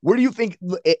tolerance. Where do you think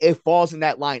it falls in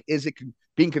that line? Is it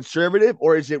being conservative,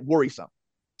 or is it worrisome?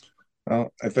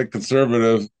 Well, I think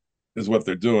conservative is what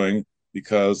they're doing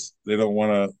because they don't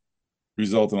want to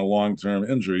result in a long-term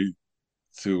injury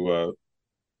to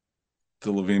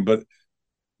LaVine. But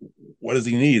what does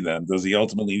he need then? Does he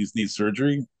ultimately need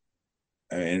surgery?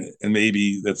 I mean, and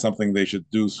maybe that's something they should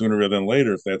do sooner rather than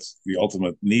later if that's the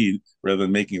ultimate need, rather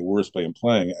than making it worse by him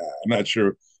playing. I'm not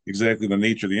sure exactly the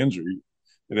nature of the injury.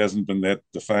 It hasn't been that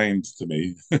defined to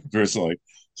me personally.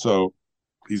 So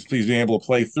he's being able to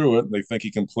play through it. They think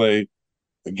he can play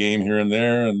a game here and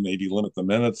there and maybe limit the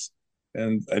minutes.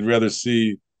 And I'd rather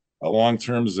see a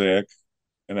long-term Zach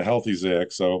and a healthy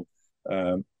Zach. So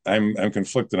I'm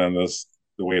conflicted on this,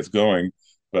 the way it's going,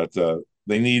 but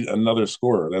they need another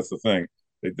scorer. That's the thing.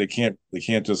 They can't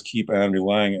just keep on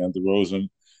relying on DeRozan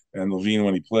and LaVine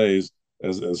when he plays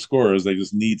as scorers. They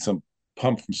just need some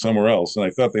pump from somewhere else. And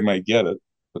I thought they might get it,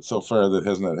 but so far that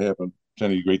has not happened to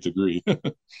any great degree.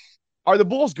 Are the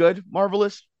Bulls good,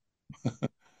 Marvelous?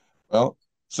 Well,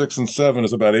 6-7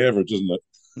 is about average, isn't it?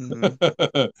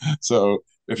 Mm-hmm. So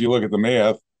if you look at the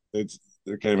math,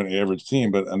 they're kind of an average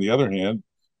team. But on the other hand,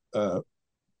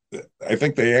 I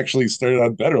think they actually started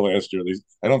out better last year.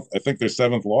 I think their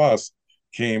seventh loss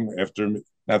came after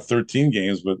not 13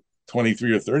 games, but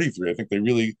 23 or 33. I think they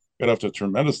really got off to a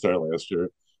tremendous start last year.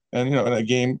 And, in a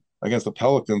game against the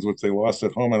Pelicans, which they lost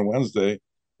at home on Wednesday,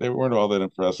 they weren't all that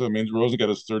impressive. I mean, DeRozan got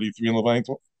us 33 and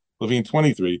Levine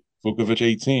 23, Vukovic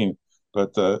 18.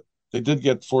 But they did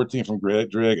get 14 from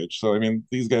Dragic. So, I mean,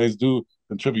 these guys do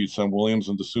contribute some. Williams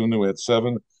and Desunu at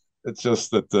 7. It's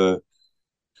just that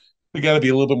they got to be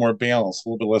a little bit more balanced, a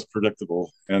little bit less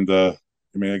predictable. And I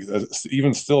mean,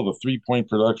 even still, the 3-point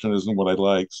production isn't what I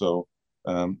like. So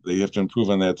they have to improve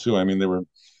on that too. I mean, they were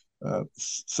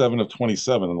 7 of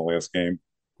 27 in the last game,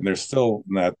 and they're still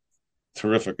not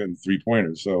terrific in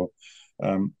 3-pointers. So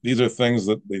these are things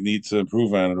that they need to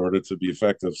improve on in order to be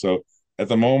effective. So at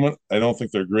the moment, I don't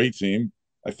think they're a great team.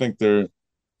 I think they're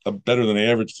a better than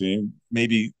average team,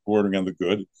 maybe bordering on the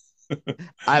good.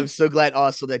 I'm so glad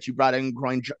also that you brought in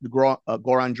Goran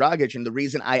Dragic. And the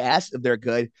reason I asked if they're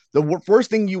good, the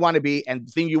first thing you want to be and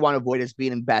the thing you want to avoid is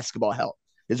being in basketball hell.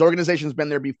 This organization's been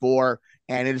there before,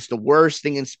 and it is the worst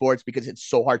thing in sports because it's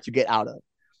so hard to get out of.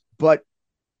 But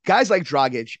guys like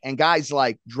Dragic and guys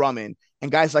like Drummond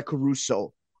and guys like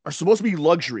Caruso are supposed to be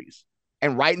luxuries.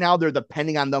 And right now, they're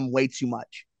depending on them way too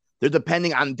much. They're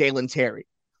depending on Dalen Terry.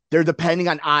 They're depending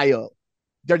on Ayo.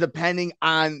 They're depending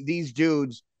on these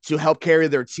dudes to help carry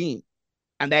their team.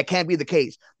 And that can't be the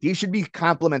case. These should be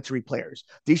complementary players.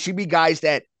 These should be guys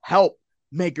that help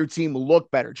make your team look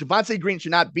better. Javonte Green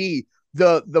should not be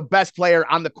the best player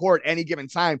on the court any given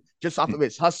time just off of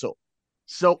his hustle.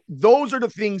 So those are the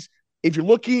things, if you're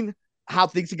looking how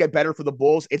things to get better for the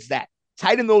Bulls, it's that.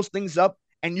 Tighten those things up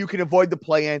and you can avoid the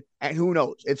play-in, and who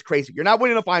knows? It's crazy. You're not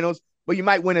winning the finals, but you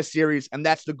might win a series, and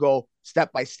that's the goal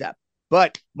step by step.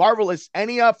 But Marvelous,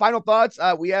 any final thoughts?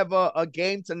 We have a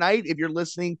game tonight. If you're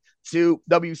listening to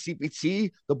WCPT,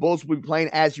 the Bulls will be playing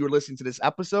as you're listening to this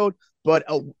episode, but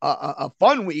a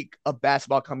fun week of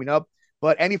basketball coming up.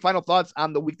 But any final thoughts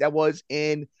on the week that was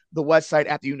in the West Side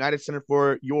at the United Center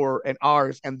for your and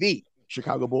ours and the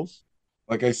Chicago Bulls?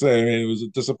 Like I say, I mean, it was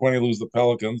disappointing to lose the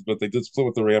Pelicans, but they did split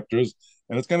with the Raptors.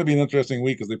 And it's going to be an interesting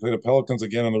week because they play the Pelicans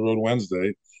again on the road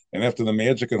Wednesday. And after the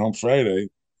Magic at home Friday,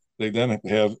 they then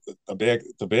have a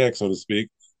back, so to speak,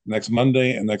 next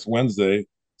Monday and next Wednesday,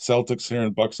 Celtics here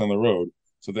and Bucks on the road.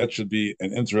 So that should be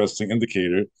an interesting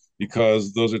indicator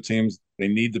because those are teams they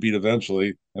need to beat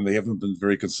eventually, and they haven't been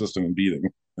very consistent in beating.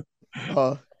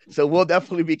 So we'll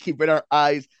definitely be keeping our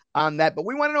eyes on that. But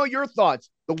we want to know your thoughts.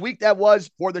 The week that was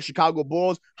for the Chicago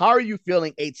Bulls, how are you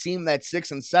feeling? A team that's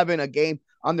 6-7, a game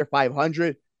under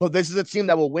 500, but this is a team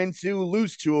that will win 2,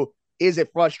 lose 2. Is it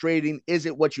frustrating? Is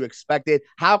it what you expected?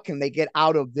 How can they get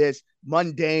out of this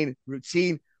mundane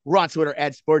routine? We're on Twitter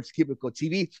at Sports Cubicle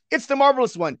TV. It's the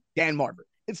Marvelous One, Dan Marver.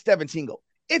 It's Devin Tingle.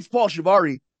 It's Paul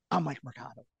Shivari. I'm Mike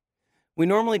Mercado. We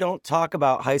normally don't talk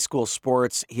about high school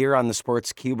sports here on the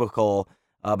Sports Cubicle,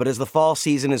 but as the fall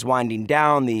season is winding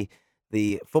down,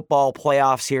 the football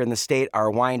playoffs here in the state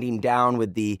are winding down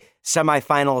with the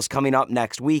semifinals coming up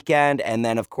next weekend, and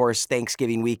then, of course,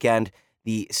 Thanksgiving weekend,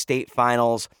 the state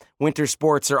finals. Winter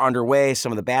sports are underway,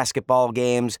 some of the basketball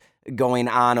games going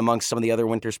on amongst some of the other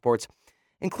winter sports,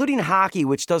 including hockey,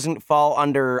 which doesn't fall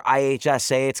under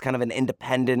IHSA. It's kind of an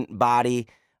independent body.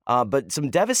 But some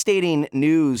devastating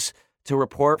news to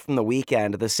report from the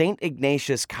weekend. The St.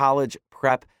 Ignatius College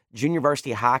Prep junior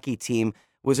varsity hockey team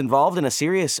was involved in a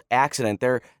serious accident.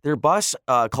 Their bus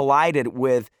collided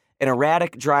with an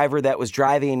erratic driver that was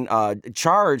driving,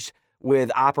 charged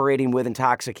with operating with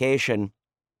intoxication.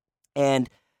 And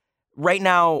right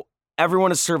now,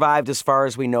 everyone has survived as far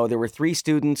as we know. There were 3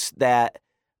 students that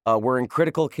were in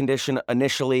critical condition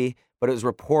initially, but it was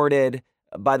reported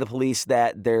by the police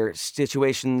that their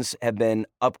situations have been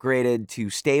upgraded to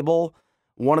stable.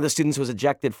 One of the students was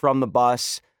ejected from the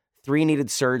bus. 3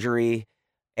 needed surgery,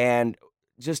 and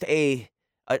just a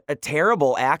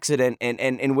terrible accident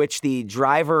in which the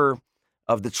driver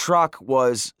of the truck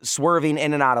was swerving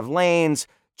in and out of lanes,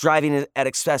 driving at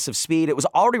excessive speed. It was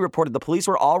already reported. The police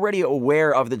were already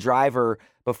aware of the driver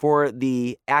before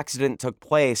the accident took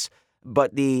place,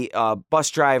 but the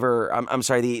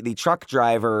the truck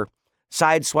driver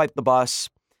sideswiped the bus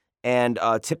and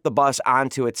tipped the bus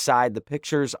onto its side. The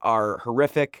pictures are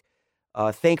horrific.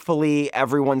 Thankfully,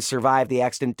 everyone survived the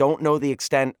accident. Don't know the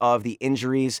extent of the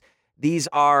injuries. These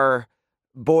are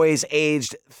boys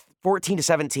aged 14 to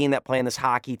 17 that play in this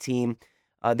hockey team.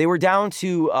 They were down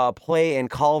to play in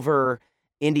Culver,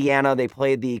 Indiana. They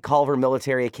played the Culver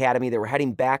Military Academy. They were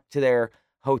heading back to their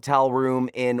hotel room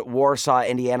in Warsaw,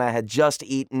 Indiana, had just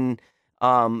eaten.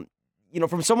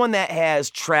 From someone that has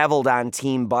traveled on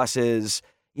team buses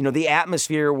the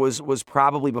atmosphere was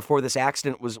probably before this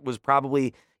accident was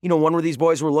probably, one where these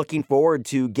boys were looking forward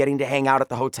to getting to hang out at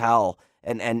the hotel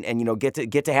and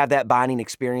get to have that bonding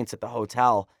experience at the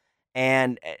hotel.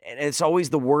 And it's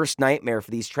always the worst nightmare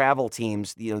for these travel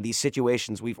teams. These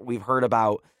situations we've heard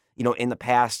about, in the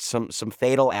past, some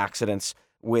fatal accidents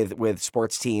with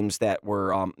sports teams that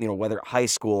were, whether high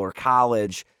school or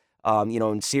college,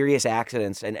 in serious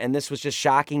accidents. And this was just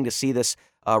shocking to see this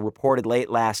reported late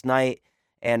last night.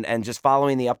 And just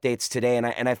following the updates today,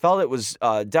 and I felt it was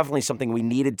definitely something we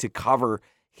needed to cover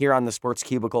here on the Sports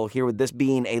Cubicle, here with this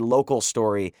being a local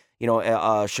story,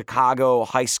 a Chicago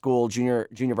high school junior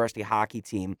varsity hockey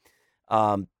team.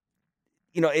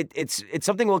 It's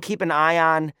something we'll keep an eye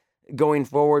on going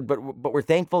forward, but we're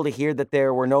thankful to hear that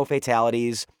there were no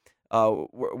fatalities.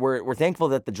 We're thankful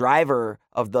that the driver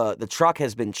of the truck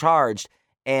has been charged,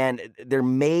 and there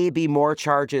may be more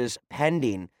charges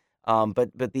pending.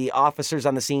 But the officers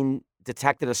on the scene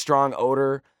detected a strong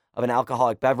odor of an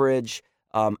alcoholic beverage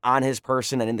on his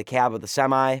person and in the cab of the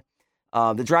semi.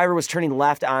 The driver was turning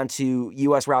left onto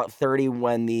U.S. Route 30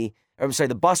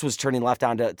 the bus was turning left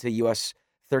onto U.S.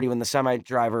 30 when the semi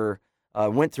driver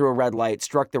went through a red light,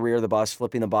 struck the rear of the bus,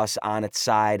 flipping the bus on its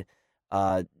side.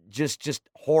 Just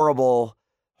horrible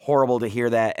to hear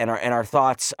that. And our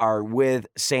thoughts are with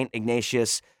St.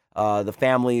 Ignatius, the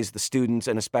families, the students,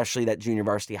 and especially that junior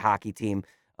varsity hockey team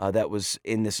that was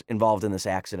involved in this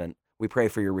accident. We pray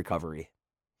for your recovery.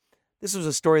 This was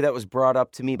a story that was brought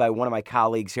up to me by one of my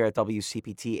colleagues here at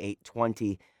WCPT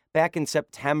 820. Back in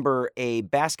September, a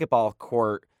basketball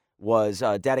court was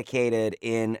dedicated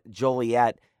in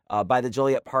Joliet by the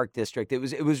Joliet Park District. It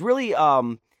was really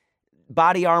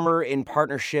Body Armor in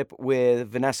partnership with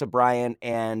Vanessa Bryant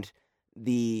and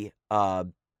the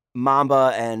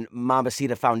Mamba and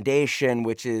Mambacita Foundation,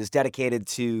 which is dedicated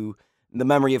to the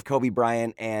memory of Kobe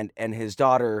Bryant and his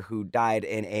daughter, who died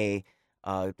in a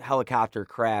helicopter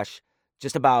crash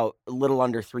just about a little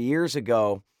under 3 years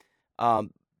ago.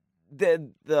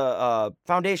 The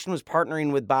foundation was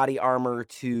partnering with Body Armor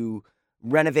to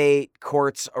renovate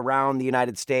courts around the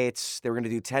United States. They were going to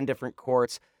do 10 different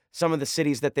courts. Some of the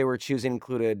cities that they were choosing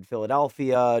included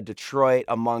Philadelphia, Detroit,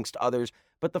 amongst others.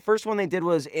 But the first one they did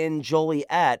was in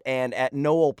Joliet, and at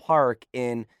Noel Park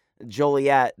in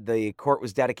Joliet. The court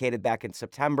was dedicated back in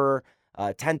September.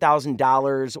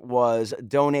 $10,000 was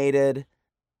donated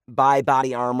by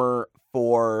Body Armor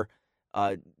for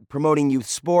promoting youth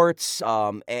sports,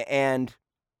 and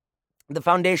the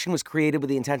foundation was created with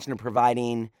the intention of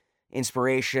providing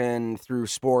inspiration through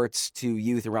sports to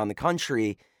youth around the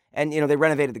country. And, they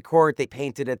renovated the court. They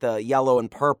painted it the yellow and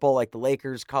purple, like the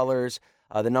Lakers colors,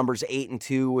 the numbers 8 and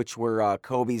 2, which were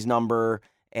Kobe's number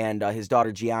and his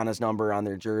daughter Gianna's number on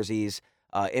their jerseys,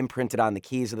 imprinted on the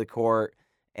keys of the court.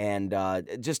 And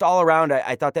just all around,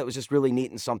 I thought that was just really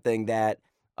neat and something that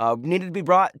needed to be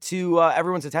brought to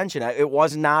everyone's attention. It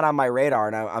was not on my radar,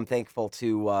 and I'm thankful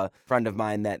to a friend of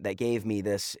mine that gave me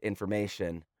this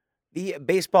information. The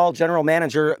baseball general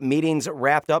manager meetings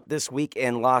wrapped up this week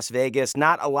in Las Vegas.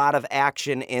 Not a lot of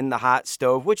action in the hot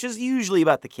stove, which is usually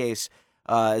about the case,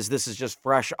 as this is just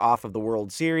fresh off of the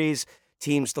World Series.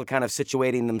 Teams still kind of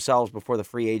situating themselves before the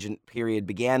free agent period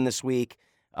began this week.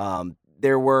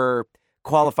 There were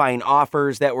qualifying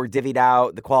offers that were divvied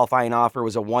out. The qualifying offer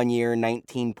was a 1-year,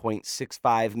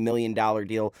 $19.65 million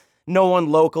deal. No one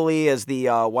locally, as the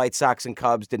White Sox and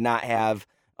Cubs did not have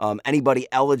anybody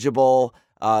eligible,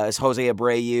 as Jose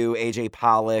Abreu, AJ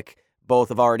Pollock, both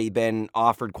have already been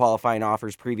offered qualifying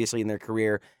offers previously in their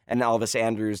career, and Elvis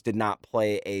Andrus did not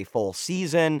play a full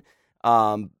season.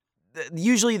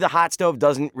 Usually the hot stove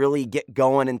doesn't really get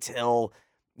going until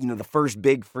the first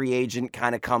big free agent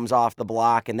kind of comes off the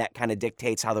block, and that kind of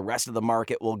dictates how the rest of the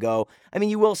market will go. I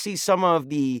mean, you will see some of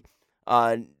the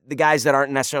guys that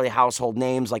aren't necessarily household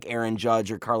names like Aaron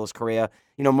Judge or Carlos Correa.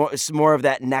 More of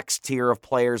that next tier of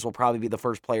players will probably be the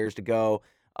first players to go.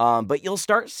 But you'll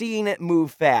start seeing it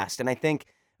move fast. And I think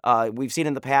we've seen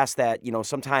in the past that,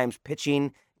 sometimes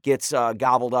pitching gets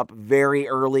gobbled up very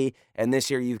early. And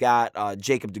this year you've got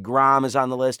Jacob deGrom is on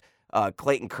the list.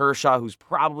 Clayton Kershaw, who's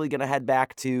probably going to head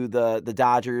back to the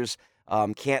Dodgers.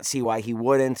 Can't see why he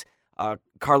wouldn't.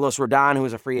 Carlos Rodon, who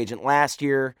was a free agent last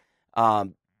year.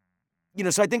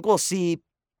 So I think we'll see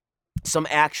some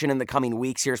action in the coming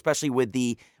weeks here, especially with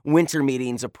the winter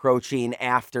meetings approaching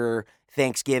after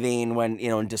Thanksgiving when,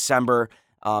 in December.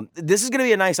 This is going to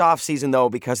be a nice offseason, though,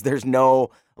 because there's no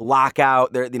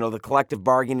lockout. There, the collective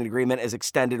bargaining agreement is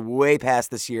extended way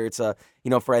past this year. It's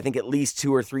for I think at least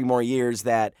 2 or 3 more years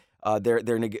that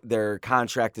their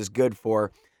contract is good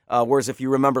for. Whereas if you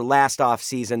remember last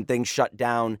offseason, things shut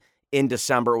down in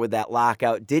December with that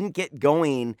lockout. Didn't get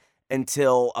going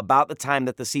until about the time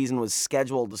that the season was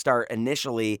scheduled to start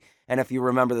initially. And if you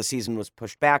remember, the season was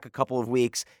pushed back a couple of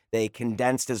weeks. They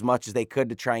condensed as much as they could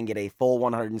to try and get a full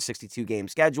 162-game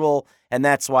schedule. And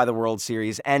that's why the World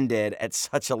Series ended at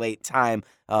such a late time,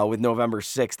 with November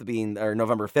 5th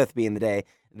being the day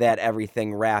that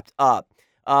everything wrapped up.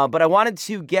 But I wanted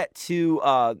to get to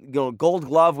Gold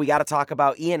Glove. We got to talk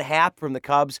about Ian Happ from the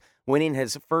Cubs winning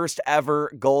his first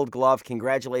ever Gold Glove.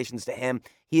 Congratulations to him.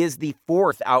 He is the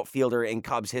 4th outfielder in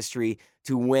Cubs history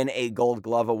to win a Gold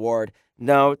Glove award.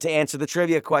 Now, to answer the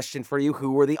trivia question for you,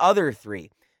 who were the other 3?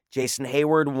 Jason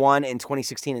Hayward won in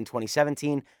 2016 and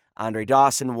 2017. Andre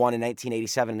Dawson won in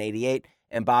 1987 and 88.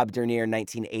 And Bob Dernier in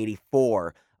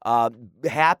 1984.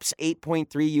 Happ's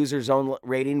 8.3 user zone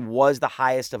rating was the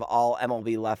highest of all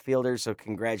MLB left fielders, so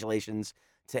congratulations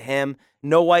to him.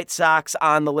 No White Sox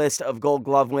on the list of Gold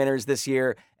Glove winners this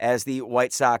year, as the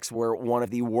White Sox were one of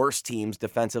the worst teams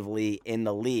defensively in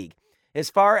the league. As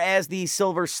far as the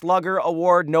Silver Slugger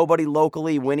Award, nobody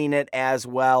locally winning it as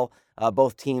well.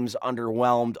 Both teams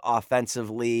underwhelmed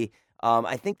offensively.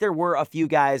 I think there were a few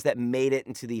guys that made it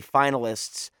into the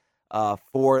finalists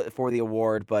for the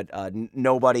award, but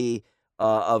nobody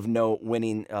of note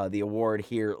winning the award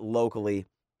here locally.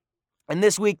 And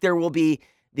this week there will be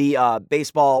the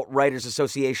Baseball Writers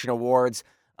Association Awards.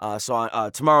 So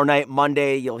on tomorrow night,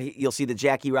 Monday, you'll see the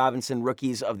Jackie Robinson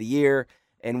Rookies of the Year,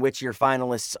 in which your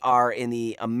finalists are in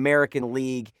the American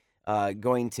League,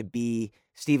 going to be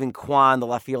Stephen Kwan, the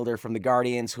left fielder from the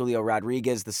Guardians, Julio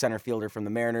Rodriguez, the center fielder from the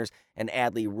Mariners, and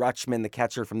Adley Rutschman, the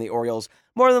catcher from the Orioles.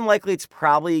 More than likely, it's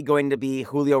probably going to be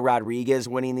Julio Rodriguez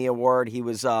winning the award. He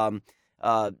was, one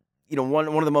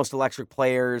of the most electric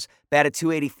players. Batted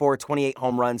 .284, 28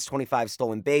 home runs, 25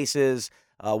 stolen bases,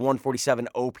 147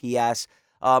 OPS.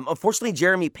 Unfortunately,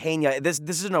 Jeremy Pena, this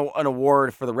is an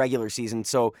award for the regular season,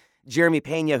 so Jeremy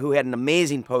Pena, who had an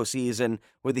amazing postseason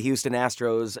with the Houston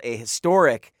Astros, a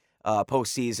historic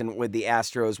postseason with the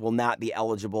Astros, will not be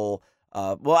eligible.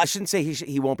 Well, I shouldn't say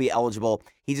he won't be eligible.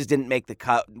 He just didn't make the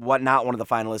cut. Not one of the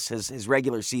finalists. His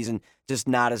regular season just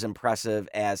not as impressive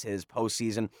as his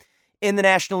postseason. In the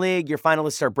National League, your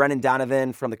finalists are Brendan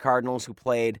Donovan from the Cardinals, who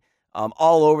played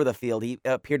all over the field. He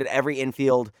appeared at every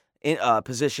infield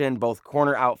position, both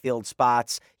corner, outfield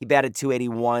spots. He batted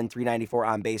 .281, 394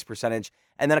 on base percentage.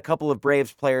 And then a couple of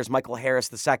Braves players, Michael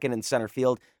Harris II in center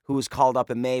field, who was called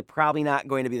up in May. Probably not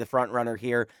going to be the front runner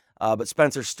here, but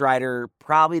Spencer Strider,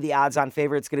 probably the odds-on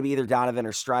favorite. It's going to be either Donovan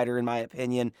or Strider, in my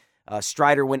opinion.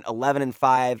 Strider went 11-5,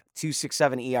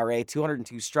 2.67 ERA,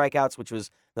 202 strikeouts, which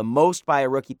was the most by a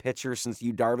rookie pitcher since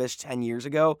Yu Darvish 10 years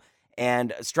ago.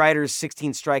 And Strider's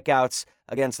 16 strikeouts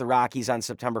against the Rockies on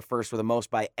September 1st were the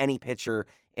most by any pitcher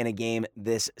in a game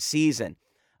this season.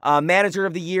 Manager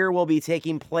of the Year will be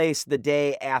taking place the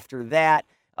day after that.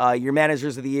 Your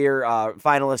Managers of the Year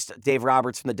finalists, Dave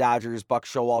Roberts from the Dodgers, Buck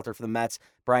Showalter from the Mets,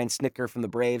 Brian Snitker from the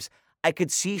Braves. I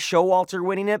could see Showalter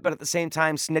winning it, but at the same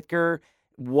time, Snitker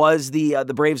was the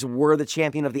Braves were the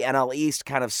champion of the NL East,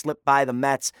 kind of slipped by the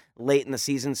Mets late in the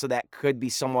season, so that could be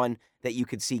someone that you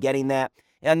could see getting that.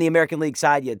 On the American League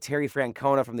side, you had Terry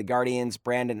Francona from the Guardians,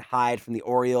 Brandon Hyde from the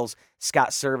Orioles, Scott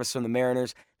Servais from the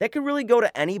Mariners. That could really go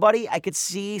to anybody. I could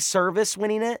see Servais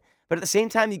winning it, but at the same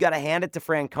time, you got to hand it to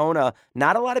Francona.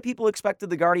 Not a lot of people expected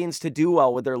the Guardians to do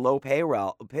well with their low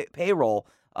payroll.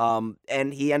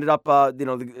 And he ended up,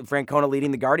 Francona leading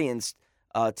the Guardians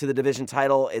to the division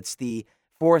title. It's the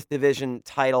 4th division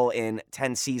title in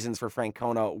 10 seasons for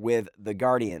Francona with the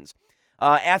Guardians.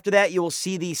 After that, you will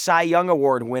see the Cy Young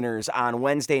Award winners on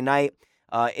Wednesday night.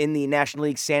 In the National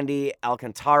League, Sandy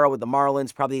Alcantara with the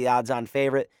Marlins, probably the odds-on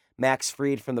favorite. Max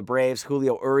Fried from the Braves,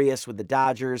 Julio Urias with the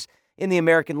Dodgers. In the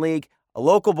American League, a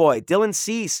local boy, Dylan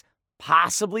Cease,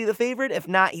 possibly the favorite. If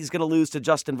not, he's going to lose to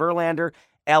Justin Verlander.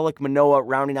 Alek Manoah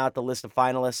rounding out the list of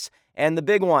finalists. And the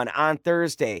big one on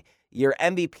Thursday, your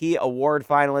MVP award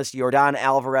finalist, Yordan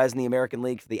Alvarez in the American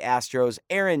League for the Astros,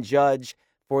 Aaron Judge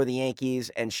for the Yankees,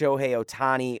 and Shohei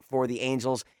Ohtani for the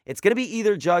Angels. It's going to be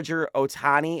either Judge or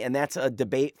Ohtani, and that's a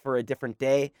debate for a different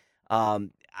day.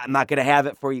 I'm not going to have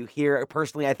it for you here.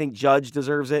 Personally, I think Judge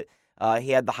deserves it.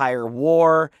 He had the higher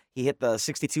WAR. He hit the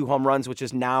 62 home runs, which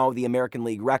is now the American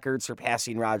League record,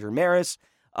 surpassing Roger Maris.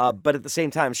 But at the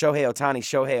same time, Shohei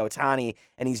Ohtani,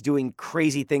 and he's doing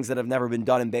crazy things that have never been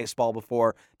done in baseball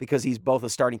before because he's both a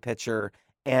starting pitcher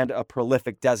and a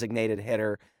prolific designated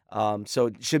hitter. So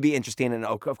it should be interesting. And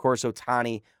of course,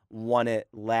 Ohtani won it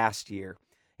last year.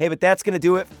 Hey, but that's going to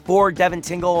do it for Devin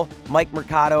Tingle, Mike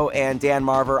Mercado, and Dan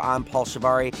Marver. I'm Paul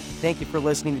Shivari. Thank you for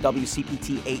listening to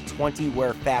WCPT 820,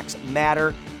 where facts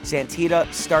matter.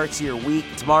 Santita starts your week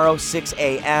tomorrow, 6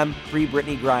 a.m. Free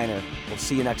Brittany Griner. We'll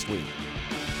see you next week.